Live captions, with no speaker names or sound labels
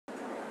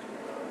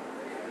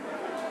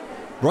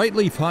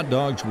Bright-leaf hot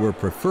dogs were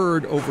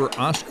preferred over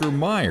Oscar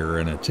Mayer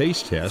in a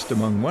taste test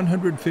among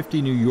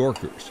 150 New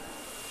Yorkers.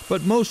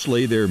 But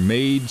mostly they're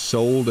made,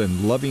 sold,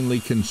 and lovingly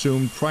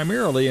consumed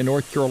primarily in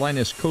North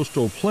Carolina's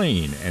coastal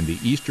plain and the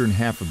eastern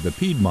half of the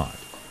Piedmont,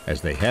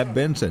 as they have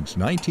been since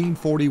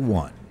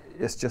 1941.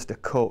 It's just a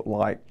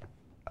cult-like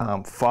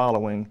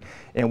following,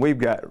 and we've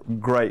got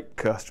great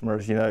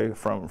customers, you know,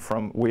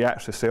 we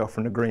actually sell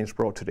from the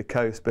Greensboro to the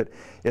coast, but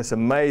it's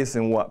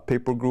amazing what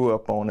people grew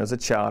up on. As a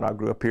child, I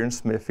grew up here in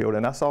Smithfield,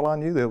 and that's all I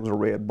knew, there was a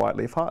red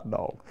bright-leaf hot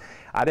dog.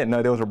 I didn't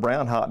know there was a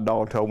brown hot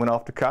dog until I went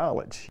off to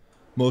college.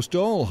 Most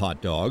all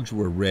hot dogs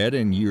were red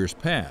in years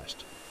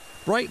past.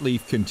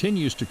 Brightleaf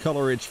continues to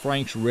color its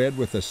Frank's red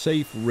with a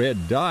safe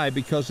red dye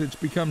because it's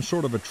become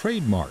sort of a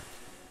trademark.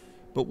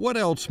 But what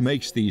else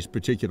makes these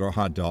particular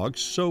hot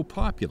dogs so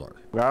popular?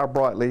 Our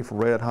Brightleaf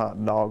red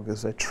hot dog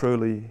is a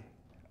truly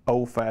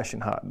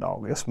old-fashioned hot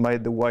dog. It's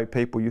made the way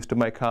people used to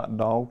make hot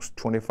dogs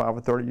 25 or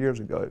 30 years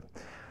ago.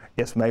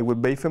 It's made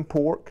with beef and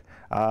pork.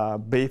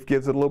 Beef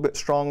gives it a little bit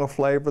stronger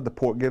flavor, the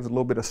pork gives it a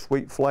little bit of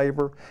sweet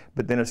flavor,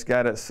 but then it's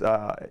got its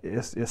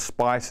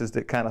spices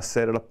that kind of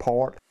set it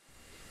apart.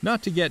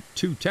 Not to get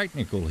too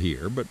technical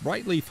here, but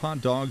Brightleaf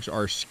hot dogs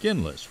are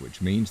skinless, which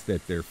means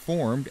that they're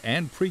formed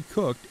and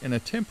pre-cooked in a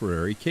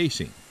temporary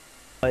casing.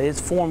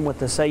 It's formed with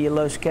the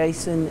cellulose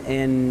casing,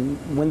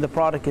 and when the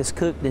product is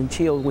cooked and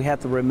chilled, we have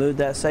to remove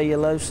that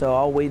cellulose, so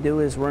all we do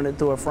is run it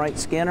through a Frank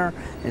skinner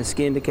and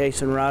skin the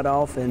casing right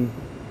off, and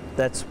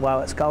that's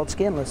why it's called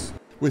skinless.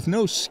 With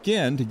no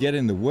skin to get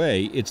in the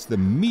way, it's the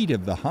meat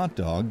of the hot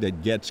dog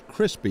that gets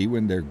crispy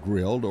when they're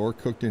grilled or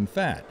cooked in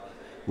fat,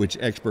 which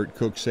expert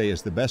cooks say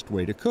is the best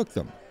way to cook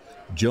them.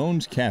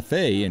 Jones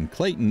Cafe in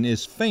Clayton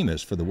is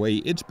famous for the way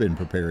it's been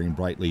preparing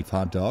Brightleaf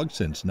hot dogs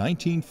since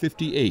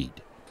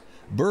 1958.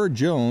 Burr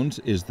Jones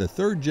is the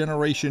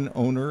third-generation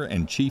owner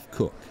and chief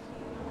cook.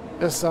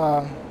 It's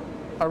a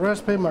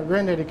recipe my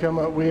granddaddy came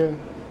up with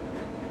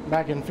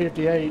back in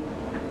 '58.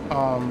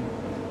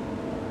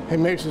 He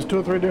mixes 2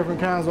 or 3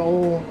 different kinds of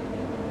oil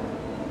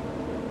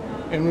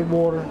in with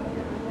water,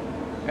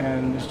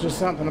 and it's just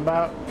something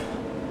about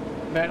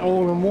that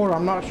oil and water,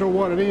 I'm not sure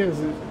what it is,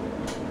 it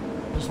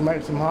just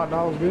makes them hot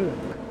dogs good.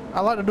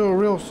 I like to do a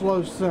real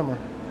slow simmer.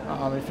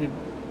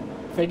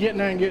 If they get in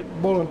there and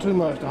get boiling too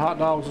much, the hot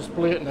dogs will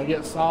split and they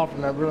get soft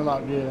and they're really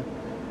not good.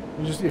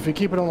 If you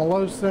keep it on a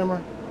low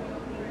simmer,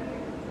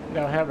 you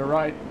gotta have the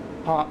right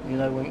pop, you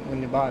know,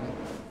 when you bite them.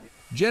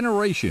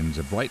 Generations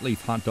of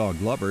Brightleaf hot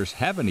dog lovers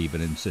haven't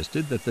even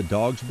insisted that the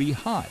dogs be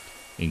hot,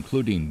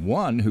 including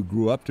one who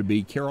grew up to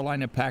be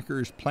Carolina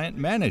Packers plant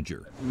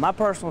manager. My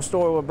personal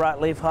story with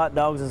Brightleaf hot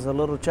dogs is a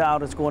little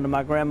child that's going to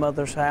my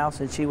grandmother's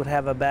house, and she would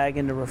have a bag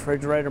in the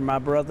refrigerator. My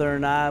brother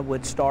and I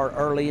would start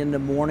early in the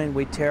morning.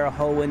 We'd tear a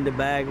hole in the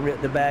bag, rip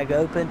the bag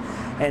open,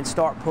 and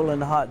start pulling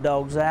the hot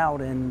dogs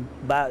out. And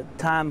by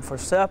time for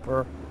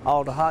supper,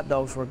 all the hot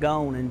dogs were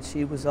gone, and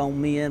she was on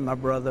me and my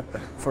brother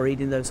for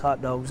eating those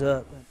hot dogs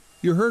up.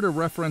 You heard a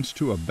reference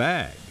to a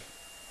bag.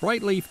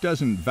 Brightleaf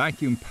doesn't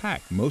vacuum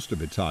pack most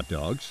of its hot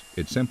dogs.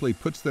 It simply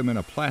puts them in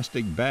a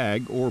plastic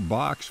bag or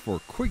box for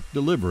quick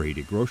delivery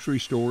to grocery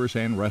stores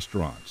and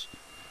restaurants.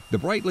 The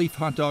Brightleaf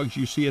hot dogs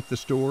you see at the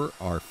store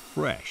are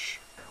fresh.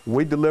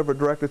 We deliver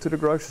directly to the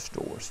grocery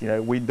stores. You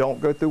know, we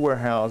don't go through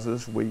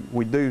warehouses.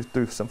 We do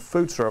through some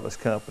food service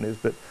companies,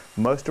 but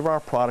most of our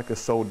product is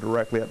sold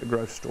directly at the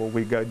grocery store.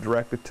 We go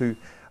directly to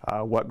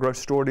what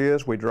grocery store it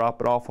is. We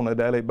drop it off on a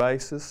daily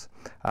basis.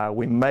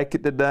 We make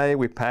it today,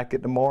 we pack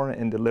it tomorrow,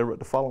 and deliver it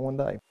the following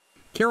day.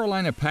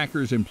 Carolina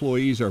Packers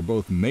employees are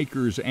both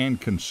makers and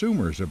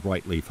consumers of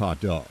Brightleaf hot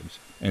dogs,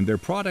 and their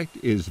product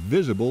is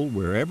visible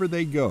wherever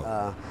they go.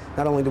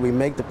 Not only do we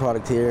make the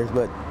product here,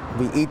 but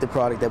we eat the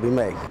product that we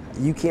make.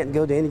 You can't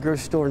go to any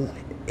grocery store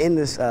in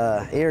this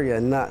area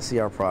and not see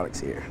our products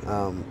here.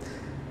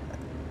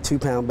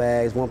 2-pound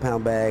bags,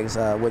 1-pound bags,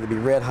 whether it be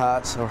red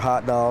hots or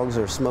hot dogs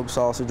or smoked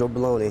sausage or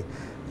bologna,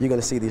 you're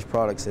going to see these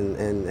products and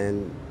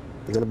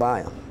you're going to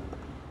buy them.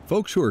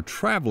 Folks who are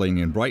traveling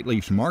in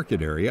Brightleaf's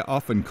market area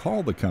often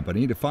call the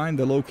company to find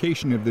the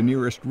location of the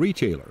nearest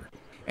retailer.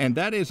 And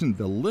that isn't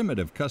the limit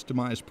of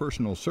customized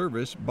personal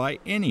service by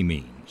any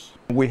means.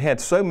 We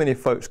had so many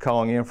folks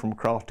calling in from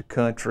across the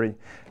country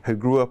who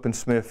grew up in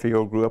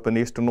Smithfield, grew up in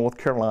eastern North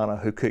Carolina,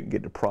 who couldn't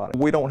get the product.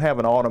 We don't have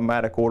an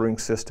automatic ordering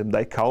system.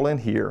 They call in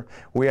here.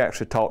 We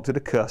actually talk to the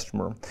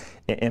customer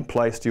and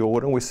place the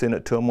order, and we send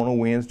it to them on a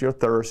Wednesday or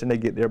Thursday, and they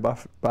get there by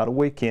the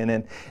weekend.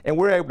 And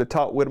we're able to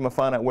talk with them and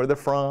find out where they're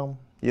from.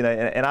 You know,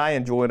 and I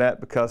enjoy that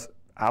because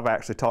I've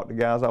actually talked to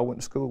guys I went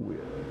to school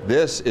with.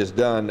 This is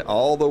done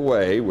all the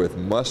way with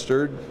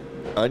mustard,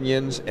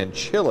 onions, and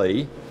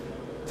chili,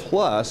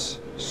 plus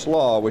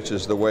slaw, which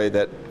is the way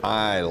that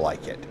I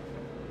like it.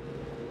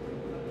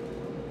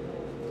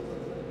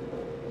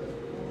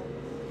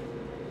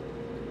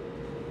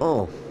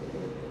 Oh,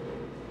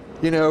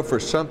 you know, for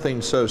something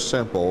so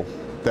simple,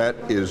 that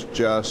is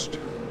just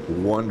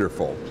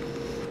wonderful.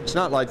 It's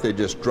not like they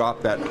just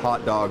drop that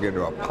hot dog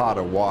into a pot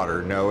of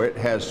water. No, it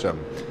has some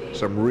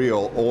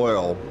real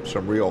oil,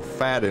 some real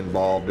fat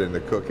involved in the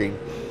cooking.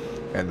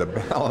 And the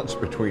balance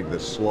between the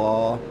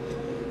slaw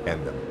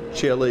and the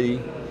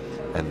chili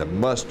and the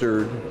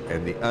mustard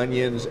and the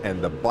onions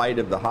and the bite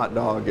of the hot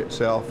dog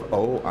itself,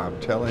 oh, I'm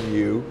telling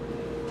you,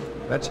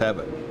 that's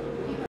heaven.